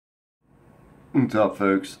What's up,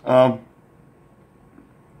 folks?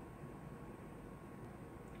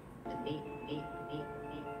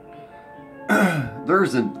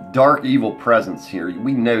 There's a dark, evil presence here.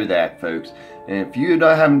 We know that, folks. And if you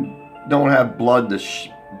don't have blood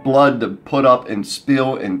to put up and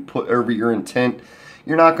spill and put over your intent,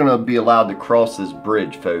 you're not going to be allowed to cross this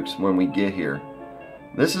bridge, folks. When we get here,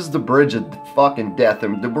 this is the bridge of fucking death,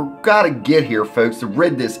 and we've got to get here, folks, to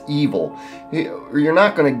rid this evil. You're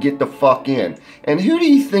not going to get the fuck in. And who do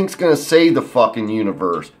you think's going to save the fucking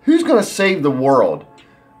universe? Who's going to save the world?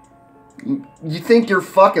 You think your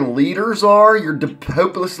fucking leaders are? You're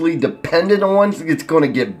hopelessly dependent on? It's going to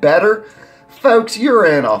get better? Folks, you're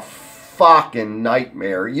in a fucking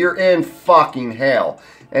nightmare. You're in fucking hell.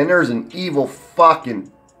 And there's an evil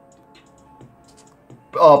fucking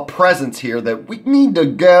presence here that we need to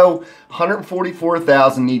go.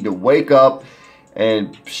 144,000 need to wake up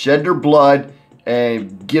and shed their blood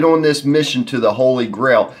and get on this mission to the Holy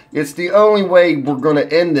Grail. It's the only way we're going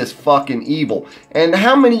to end this fucking evil. And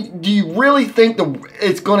how many do you really think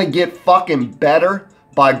it's going to get fucking better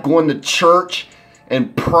by going to church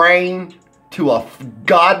and praying to a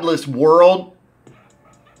godless world?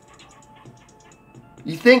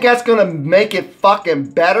 You think that's going to make it fucking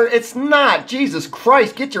better? It's not. Jesus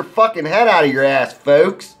Christ, get your fucking head out of your ass,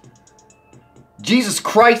 folks. Jesus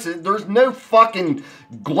Christ, there's no fucking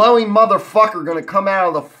glowing motherfucker going to come out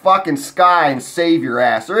of the fucking sky and save your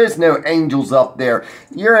ass. There is no angels up there.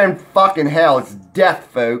 You're in fucking hell. It's death,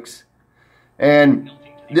 folks. And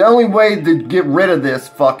the only way to get rid of this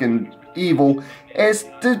fucking evil is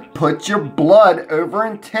to put your blood over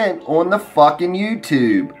intent on the fucking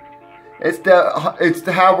YouTube. It's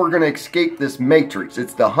the how we're going to escape this matrix.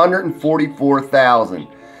 It's the 144,000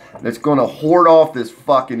 that's going to hoard off this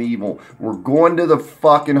fucking evil. We're going to the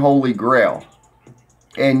fucking Holy Grail.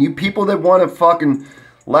 And you people that want to fucking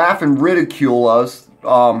laugh and ridicule us,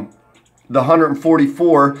 the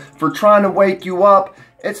 144, for trying to wake you up,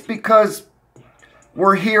 it's because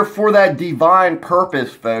we're here for that divine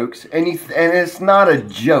purpose, folks. And it's not a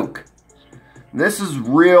joke. This is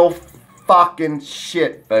real fucking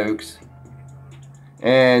shit, folks.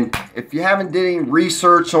 And if you haven't did any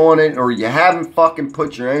research on it, or you haven't fucking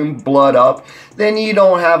put your own blood up, then you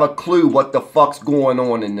don't have a clue what the fuck's going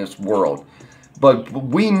on in this world. But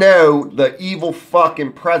we know the evil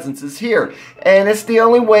fucking presence is here. And it's the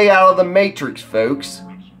only way out of the matrix, folks.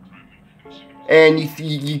 And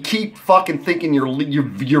you keep fucking thinking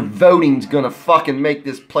your voting's gonna fucking make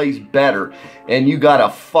this place better. And you got a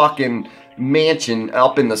fucking mansion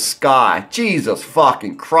up in the sky. Jesus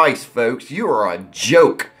fucking Christ, folks. You are a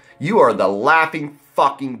joke. You are the laughing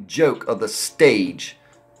fucking joke of the stage.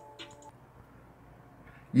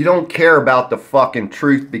 You don't care about the fucking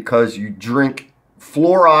truth because you drink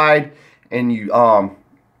fluoride and you are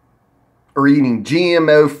eating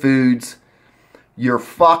GMO foods. You're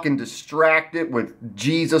fucking distracted with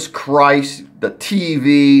Jesus Christ, the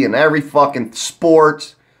TV, and every fucking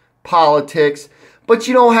sports, politics. But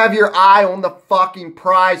you don't have your eye on the fucking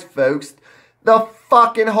prize, folks. The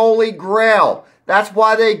fucking Holy Grail. That's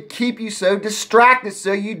why they keep you so distracted,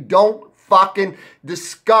 so you don't fucking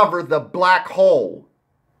discover the black hole.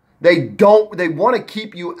 They want to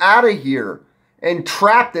keep you out of here and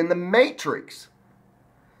trapped in the matrix.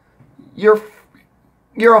 You're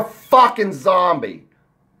a fucking zombie.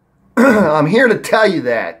 I'm here to tell you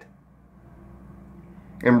that.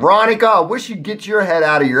 And Ronica, I wish you'd get your head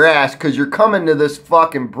out of your ass, because you're coming to this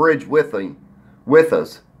fucking bridge with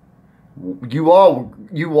us. You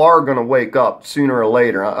are going to wake up sooner or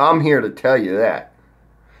later. I'm here to tell you that.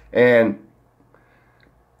 And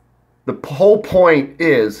the whole point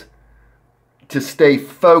is to stay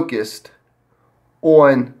focused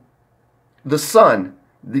on the sun.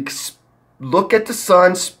 Look at the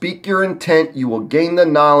sun, speak your intent. You will gain the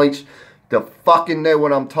knowledge to fucking know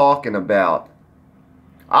what I'm talking about.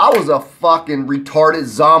 I was a fucking retarded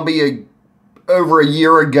zombie over a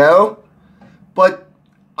year ago, but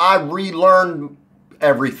I relearned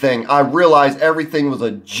everything. I realized everything was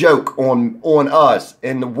a joke on us,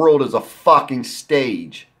 and the world is a fucking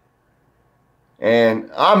stage. And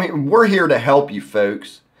we're here to help you,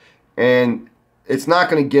 folks. And it's not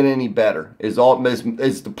going to get any better, is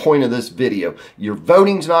the point of this video. Your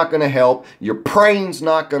voting's not going to help. Your praying's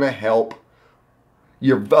not going to help.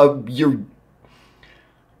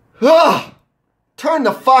 Turn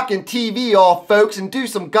the fucking TV off, folks, and do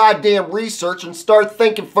some goddamn research and start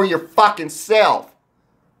thinking for your fucking self.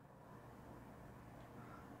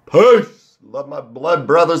 Peace. Love my blood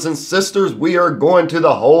brothers and sisters. We are going to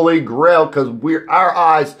the Holy Grail because our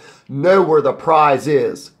eyes know where the prize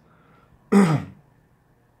is.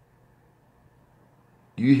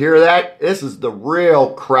 You hear that? This is the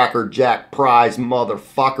real Cracker Jack prize,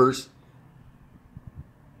 motherfuckers.